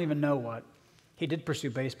 or I don't even know what. He did pursue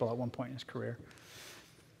baseball at one point in his career.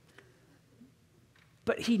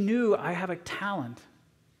 But he knew I have a talent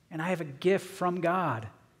and I have a gift from God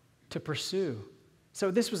to pursue. So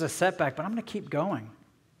this was a setback, but I'm going to keep going.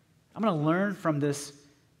 I'm going to learn from this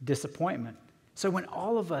disappointment. So when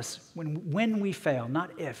all of us, when we fail,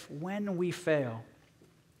 not if, when we fail,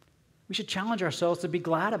 we should challenge ourselves to be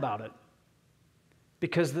glad about it.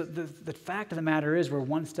 Because the fact of the matter is we're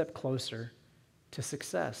one step closer to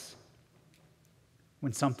success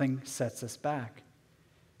when something sets us back.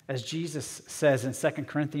 As Jesus says in 2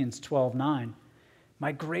 Corinthians 12:9,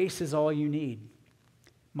 my grace is all you need.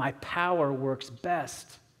 My power works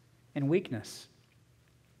best in weakness.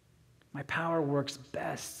 My power works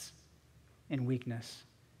best in weakness.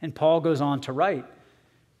 And Paul goes on to write,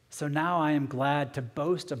 so now I am glad to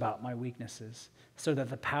boast about my weaknesses so that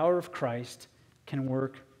the power of Christ can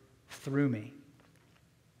work through me.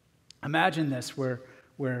 Imagine this, where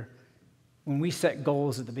when we set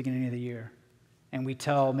goals at the beginning of the year and we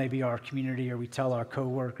tell maybe our community or we tell our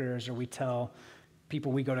coworkers or we tell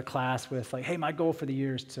people we go to class with, like, hey, my goal for the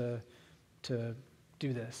year is to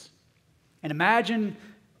do this. And imagine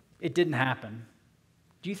it didn't happen.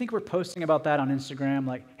 Do you think we're posting about that on Instagram?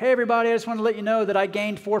 Like, hey, everybody, I just want to let you know that I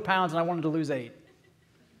gained 4 pounds and I wanted to lose 8.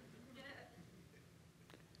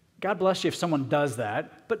 God bless you if someone does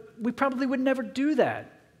that, but we probably would never do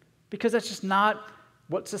that because that's just not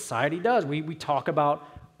what society does. We talk about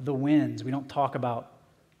the wins. We don't talk about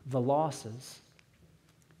the losses.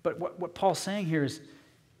 But what Paul's saying here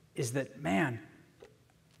is that, man,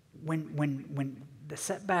 when the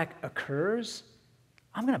setback occurs,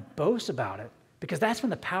 I'm going to boast about it because that's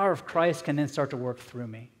when the power of Christ can then start to work through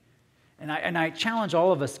me. And I challenge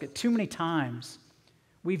all of us that too many times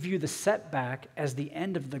we view the setback as the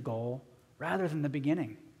end of the goal rather than the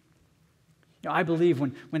beginning. I believe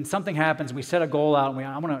when something happens, we set a goal out, and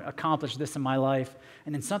I want to accomplish this in my life,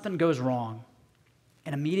 and then something goes wrong.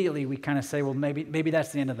 And immediately we kind of say, well, maybe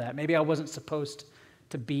that's the end of that. Maybe I wasn't supposed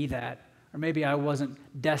to be that, or maybe I wasn't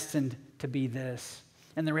destined to be this.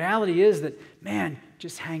 And the reality is that, man,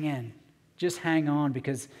 just hang in. Just hang on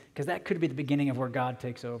because that could be the beginning of where God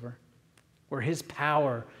takes over, where his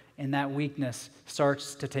power in that weakness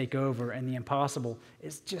starts to take over, and the impossible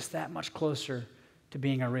is just that much closer to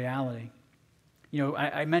being a reality.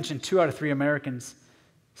 I mentioned 2 out of 3 Americans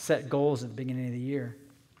set goals at the beginning of the year.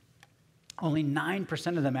 Only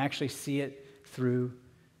 9% of them actually see it through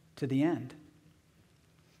to the end.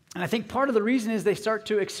 And I think part of the reason is they start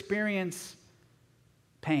to experience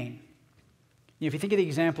pain. If you think of the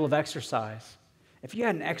example of exercise, if you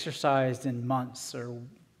hadn't exercised in months or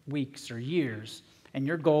weeks or years, and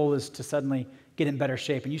your goal is to suddenly get in better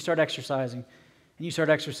shape, and you start exercising,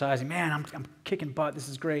 man, I'm kicking butt, this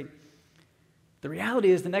is great. The reality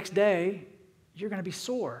is the next day, you're going to be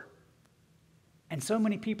sore. And so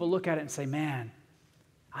many people look at it and say, man,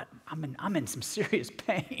 I'm in some serious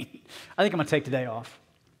pain. I think I'm going to take today off.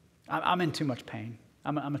 I'm in too much pain.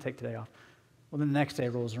 I'm going to take today off. Well, then the next day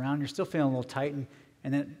rolls around, you're still feeling a little tight, and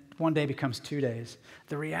then one day becomes 2 days.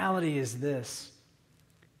 The reality is this.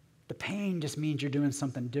 The pain just means you're doing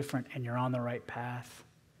something different and you're on the right path.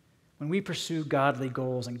 When we pursue godly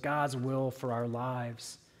goals and God's will for our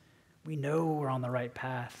lives, we know we're on the right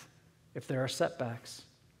path. If there are setbacks,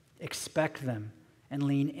 expect them and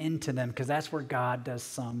lean into them because that's where God does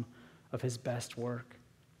some of his best work.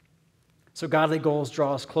 So godly goals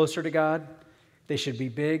draw us closer to God. They should be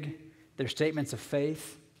big. They're statements of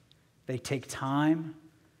faith. They take time.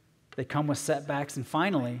 They come with setbacks. And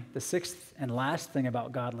finally, the sixth and last thing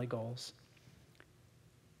about godly goals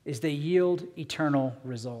is they yield eternal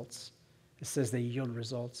results. It says they yield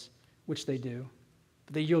results, which they do.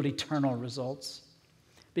 But they yield eternal results.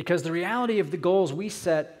 Because the reality of the goals we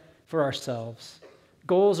set for ourselves,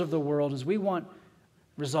 goals of the world, is we want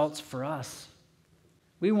results for us.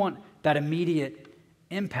 We want that immediate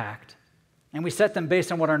impact. And we set them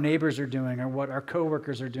based on what our neighbors are doing or what our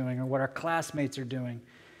coworkers are doing or what our classmates are doing.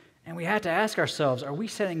 And we have to ask ourselves, are we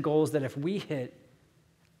setting goals that if we hit,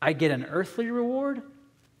 I get an earthly reward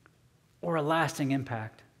or a lasting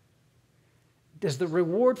impact? Does the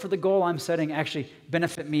reward for the goal I'm setting actually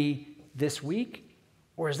benefit me this week?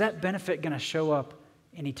 Or is that benefit going to show up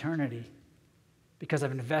in eternity? Because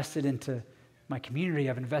I've invested into my community,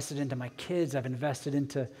 I've invested into my kids, I've invested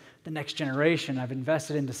into the next generation, I've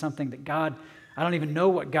invested into something that God, I don't even know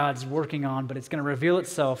what God's working on, but it's going to reveal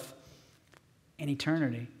itself in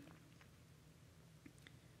eternity.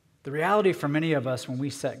 The reality for many of us when we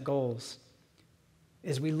set goals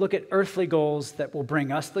is we look at earthly goals that will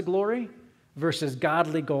bring us the glory versus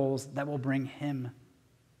godly goals that will bring Him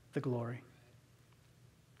the glory.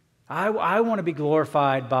 I want to be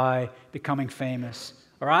glorified by becoming famous,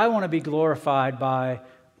 or I want to be glorified by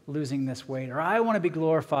losing this weight, or I want to be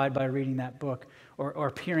glorified by reading that book or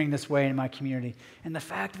appearing this way in my community. And the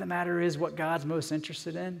fact of the matter is, what God's most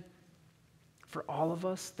interested in for all of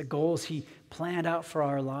us, the goals He planned out for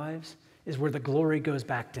our lives, is where the glory goes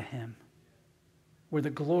back to Him. Where the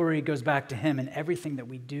glory goes back to Him in everything that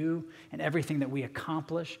we do and everything that we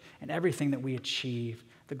accomplish and everything that we achieve.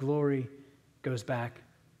 The glory goes back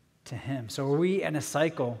to Him. So are we in a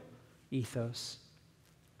cycle, ethos,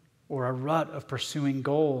 or a rut of pursuing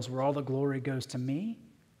goals where all the glory goes to me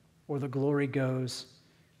or the glory goes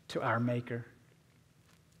to our Maker?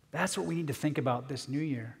 That's what we need to think about this new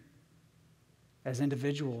year as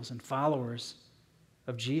individuals and followers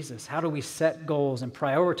of Jesus. How do we set goals and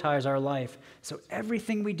prioritize our life so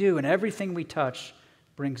everything we do and everything we touch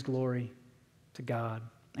brings glory to God?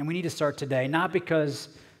 And we need to start today, not because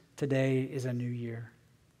today is a new year.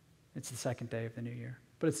 It's the second day of the new year,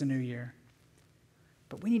 but it's a new year.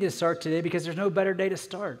 But we need to start today because there's no better day to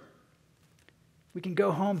start. We can go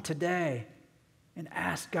home today and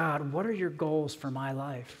ask God, what are your goals for my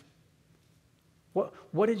life?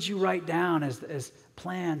 What did you write down as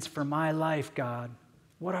plans for my life, God?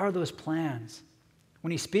 What are those plans?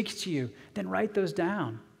 When He speaks to you, then write those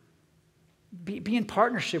down. Be in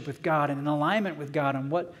partnership with God and in alignment with God on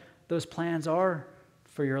what those plans are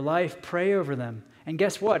for your life. Pray over them. And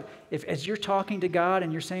guess what? If as you're talking to God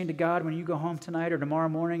and you're saying to God when you go home tonight or tomorrow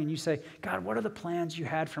morning and you say, God, what are the plans you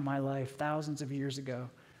had for my life thousands of years ago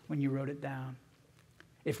when you wrote it down?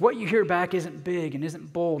 If what you hear back isn't big and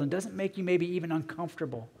isn't bold and doesn't make you maybe even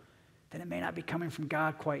uncomfortable, then it may not be coming from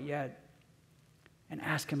God quite yet. And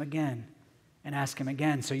ask Him again and ask Him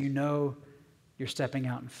again so you know you're stepping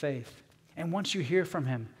out in faith. And once you hear from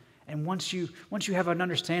Him and once you have an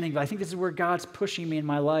understanding, I think this is where God's pushing me in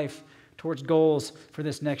my life towards goals for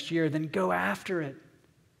this next year, then go after it.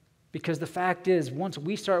 Because the fact is, once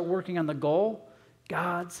we start working on the goal,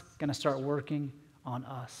 God's going to start working on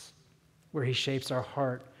us, where He shapes our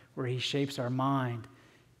heart, where He shapes our mind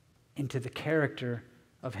into the character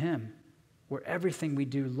of Him, where everything we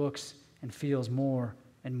do looks and feels more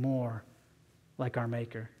and more like our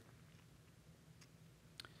Maker.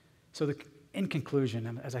 So in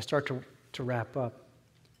conclusion, as I start to wrap up,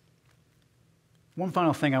 one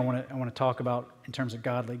final thing I want to talk about in terms of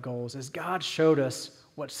godly goals is God showed us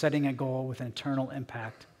what setting a goal with an eternal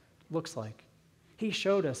impact looks like. He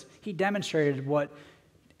showed us, He demonstrated what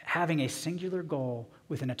having a singular goal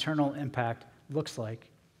with an eternal impact looks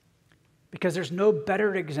like. Because there's no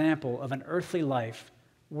better example of an earthly life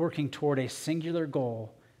working toward a singular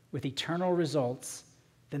goal with eternal results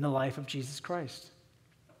than the life of Jesus Christ.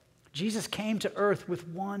 Jesus came to earth with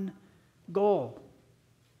one goal.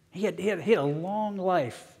 He had a long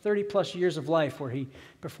life, 30 plus years of life where He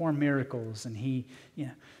performed miracles and He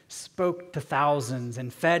spoke to thousands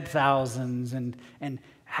and fed thousands and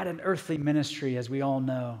had an earthly ministry, as we all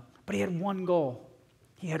know. But He had one goal.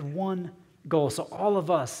 He had one goal. So all of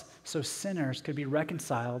us, so sinners, could be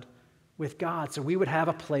reconciled with God. So we would have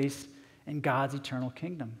a place in God's eternal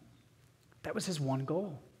kingdom. That was His one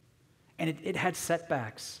goal. And it had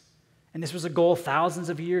setbacks. And this was a goal thousands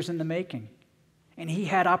of years in the making. And He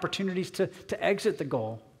had opportunities to exit the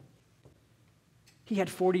goal. He had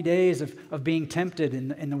 40 days of being tempted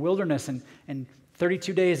in the wilderness, and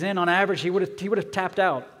 32 days in, on average, he would have tapped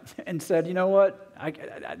out and said, you know what,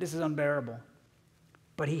 this is unbearable.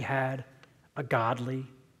 But He had a godly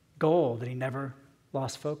goal that he never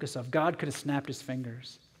lost focus of. God could have snapped his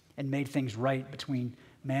fingers and made things right between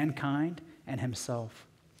mankind and himself.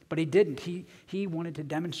 But he didn't. He wanted to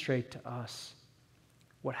demonstrate to us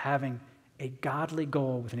what having a godly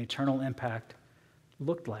goal with an eternal impact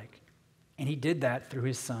looked like. And he did that through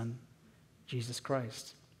his son, Jesus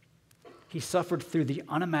Christ. He suffered through the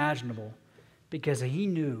unimaginable because he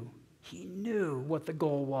knew what the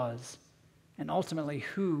goal was and ultimately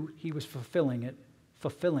who he was fulfilling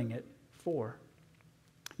it for.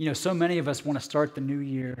 You know, so many of us want to start the new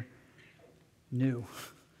year new.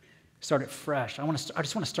 Start it fresh. I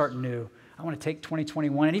just want to start new. I want to take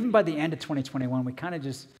 2021, and even by the end of 2021, we kind of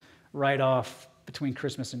just write off between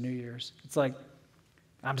Christmas and New Year's. It's like,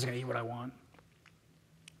 I'm just going to eat what I want.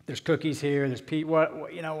 There's cookies here, there's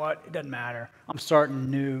what, you know what? It doesn't matter. I'm starting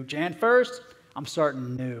new. Jan 1st, I'm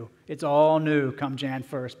starting new. It's all new come Jan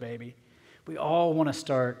 1st, baby. We all want to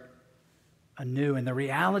start anew, and the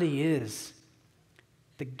reality is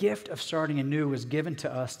the gift of starting anew was given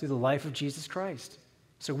to us through the life of Jesus Christ.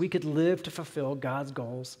 So we could live to fulfill God's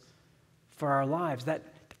goals for our lives. That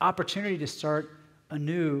opportunity to start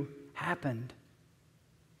anew happened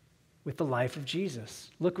with the life of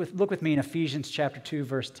Jesus. Look with me in Ephesians chapter 2,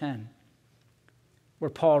 verse 10,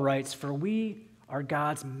 where Paul writes, "For we are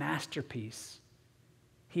God's masterpiece.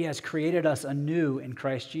 He has created us anew in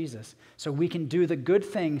Christ Jesus, so we can do the good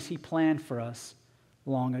things he planned for us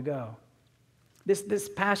long ago." This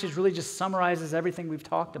passage really just summarizes everything we've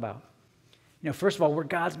talked about. You know, first of all, we're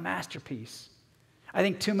God's masterpiece. I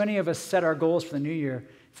think too many of us set our goals for the new year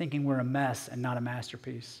thinking we're a mess and not a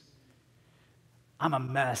masterpiece. I'm a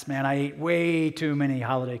mess, man. I ate way too many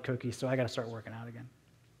holiday cookies, so I got to start working out again.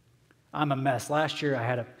 I'm a mess. Last year I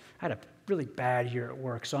had a really bad year at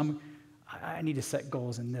work, so I need to set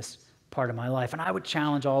goals in this part of my life. And I would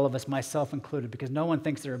challenge all of us, myself included, because no one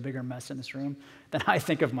thinks they're a bigger mess in this room than I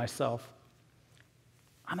think of myself.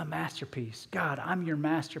 I'm a masterpiece. God, I'm your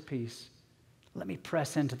masterpiece. Let me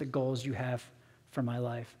press into the goals you have for my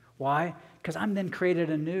life. Why? Because I'm then created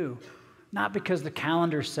anew. Not because the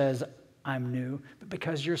calendar says I'm new, but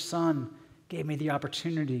because your son gave me the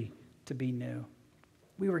opportunity to be new.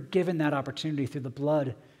 We were given that opportunity through the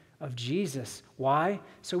blood of Jesus. Why?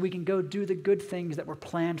 So we can go do the good things that were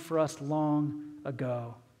planned for us long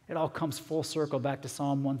ago. It all comes full circle back to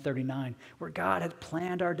Psalm 139, where God had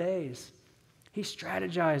planned our days. He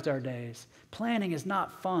strategized our days. Planning is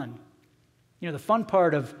not fun. You know, the fun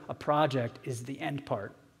part of a project is the end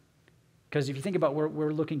part. Because if you think about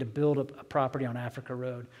we're looking to build a property on Africa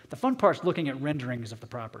Road, the fun part's looking at renderings of the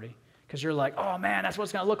property. Because you're like, oh man, that's what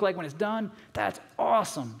it's going to look like when it's done. That's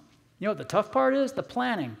awesome. You know what the tough part is? The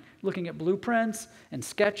planning. Looking at blueprints and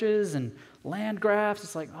sketches and land graphs.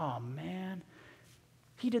 It's like, oh man,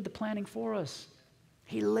 he did the planning for us.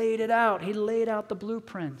 He laid it out. He laid out the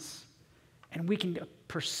blueprints. And we can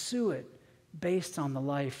pursue it based on the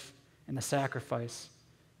life and the sacrifice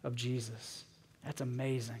of Jesus. That's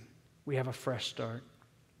amazing. We have a fresh start.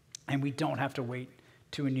 And we don't have to wait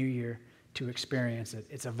to a new year to experience it.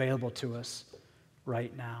 It's available to us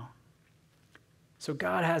right now. So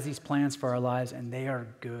God has these plans for our lives, and they are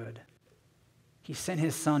good. He sent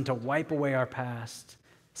his son to wipe away our past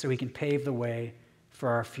so he can pave the way for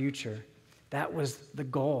our future. That was the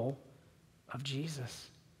goal of Jesus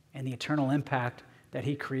and the eternal impact that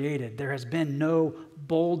he created. There has been no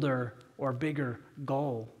bolder or bigger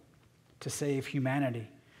goal to save humanity.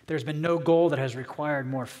 There's been no goal that has required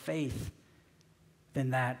more faith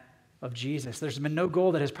than that of Jesus. There's been no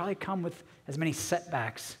goal that has probably come with as many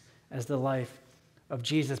setbacks as the life of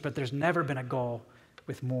Jesus, but there's never been a goal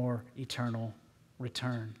with more eternal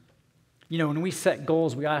return. You know, when we set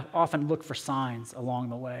goals, we often look for signs along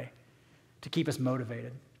the way to keep us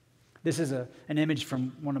motivated. This is an image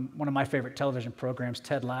from one of my favorite television programs,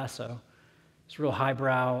 Ted Lasso. It's real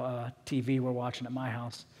highbrow TV we're watching at my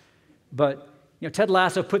house. But you know, Ted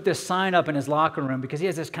Lasso put this sign up in his locker room because he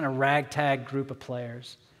has this kind of ragtag group of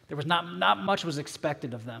players. There was not much was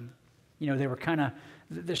expected of them. You know, they were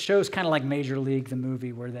the show's kind of like Major League, the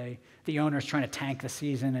movie, where the owner's trying to tank the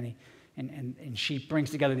season, and she brings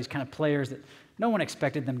together these kind of players that no one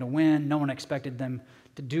expected them to win, no one expected them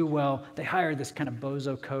to do well. They hired this kind of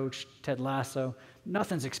bozo coach, Ted Lasso.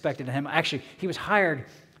 Nothing's expected of him. Actually, he was hired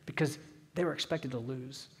because they were expected to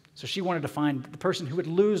lose. So she wanted to find the person who would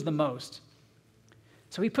lose the most.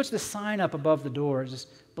 So he puts this sign up above the door,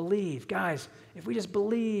 just believe. Guys, if we just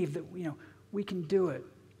believe that, you know, we can do it.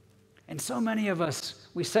 And so many of us,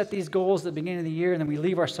 we set these goals at the beginning of the year and then we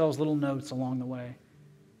leave ourselves little notes along the way.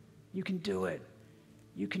 You can do it.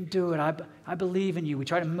 You can do it. I believe in you. We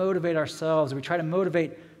try to motivate ourselves. We try to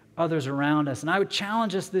motivate others around us. And I would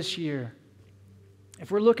challenge us this year,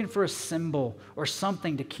 if we're looking for a symbol or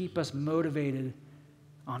something to keep us motivated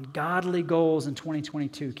on godly goals in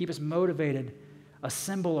 2022, keep us motivated, a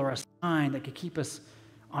symbol or a sign that could keep us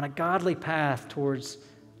on a godly path towards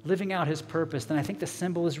living out his purpose, then I think the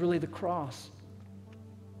symbol is really the cross.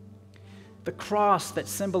 The cross that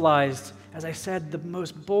symbolized, as I said, the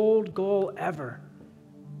most bold goal ever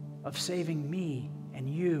of saving me and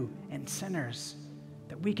you and sinners,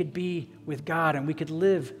 that we could be with God and we could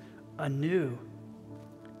live anew.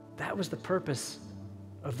 That was the purpose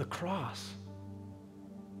of the cross.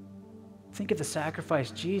 Think of the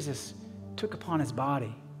sacrifice Jesus took upon his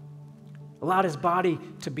body, allowed his body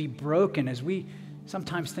to be broken. As we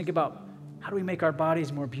sometimes think about how do we make our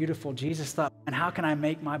bodies more beautiful, Jesus thought, and how can I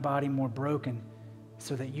make my body more broken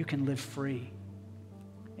so that you can live free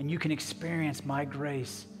and you can experience my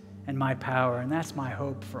grace and my power? And that's my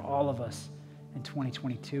hope for all of us in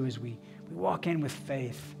 2022 as we walk in with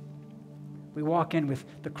faith. We walk in with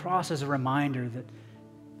the cross as a reminder that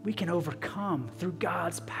we can overcome through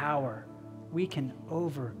God's power. We can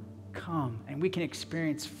overcome and we can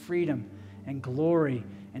experience freedom and glory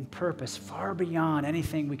and purpose far beyond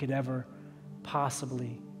anything we could ever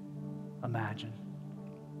possibly imagine.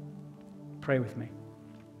 Pray with me.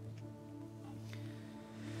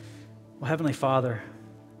 Well, Heavenly Father,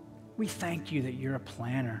 we thank you that you're a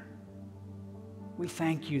planner. We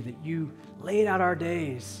thank you that you laid out our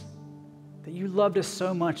days, that you loved us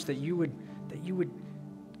so much that you would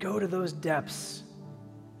go to those depths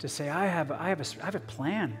to say, I have a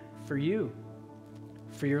plan for you,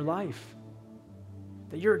 for your life.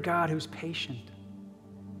 That you're a God who's patient.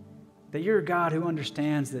 That you're a God who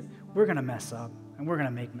understands that we're going to mess up and we're going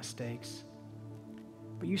to make mistakes.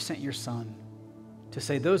 But you sent your Son to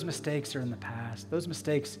say those mistakes are in the past. Those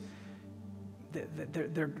mistakes,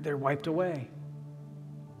 they're wiped away.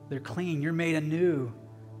 They're clean. You're made anew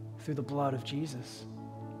through the blood of Jesus.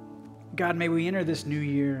 God, may we enter this new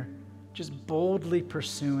year just boldly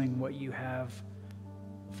pursuing what you have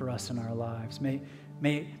for us in our lives. May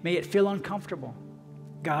it feel uncomfortable.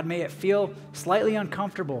 God, may it feel slightly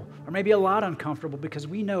uncomfortable or maybe a lot uncomfortable, because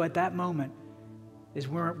we know at that moment is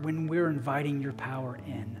when we're inviting your power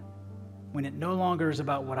in, when it no longer is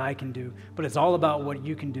about what I can do, but it's all about what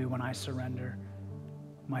you can do when I surrender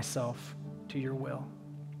myself to your will.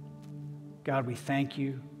 God, we thank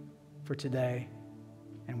you for today,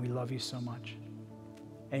 and we love you so much.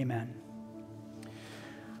 Amen.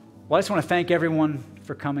 Well, I just want to thank everyone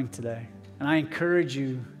for coming today, and I encourage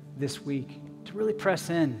you this week to really press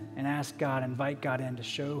in and ask God, invite God in to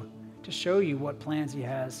show you what plans he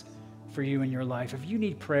has for you in your life. If you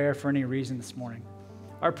need prayer for any reason this morning,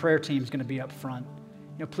 our prayer team is going to be up front.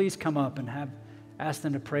 Please come up and ask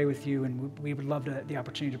them to pray with you, and we would love the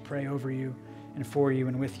opportunity to pray over you and for you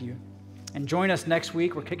and with you. And join us next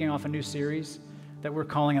week. We're kicking off a new series that we're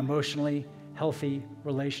calling Emotionally Healthy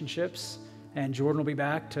Relationships, and Jordan will be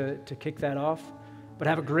back to kick that off. But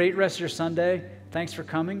have a great rest of your Sunday. Thanks for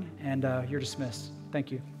coming, and you're dismissed.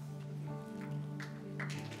 Thank you.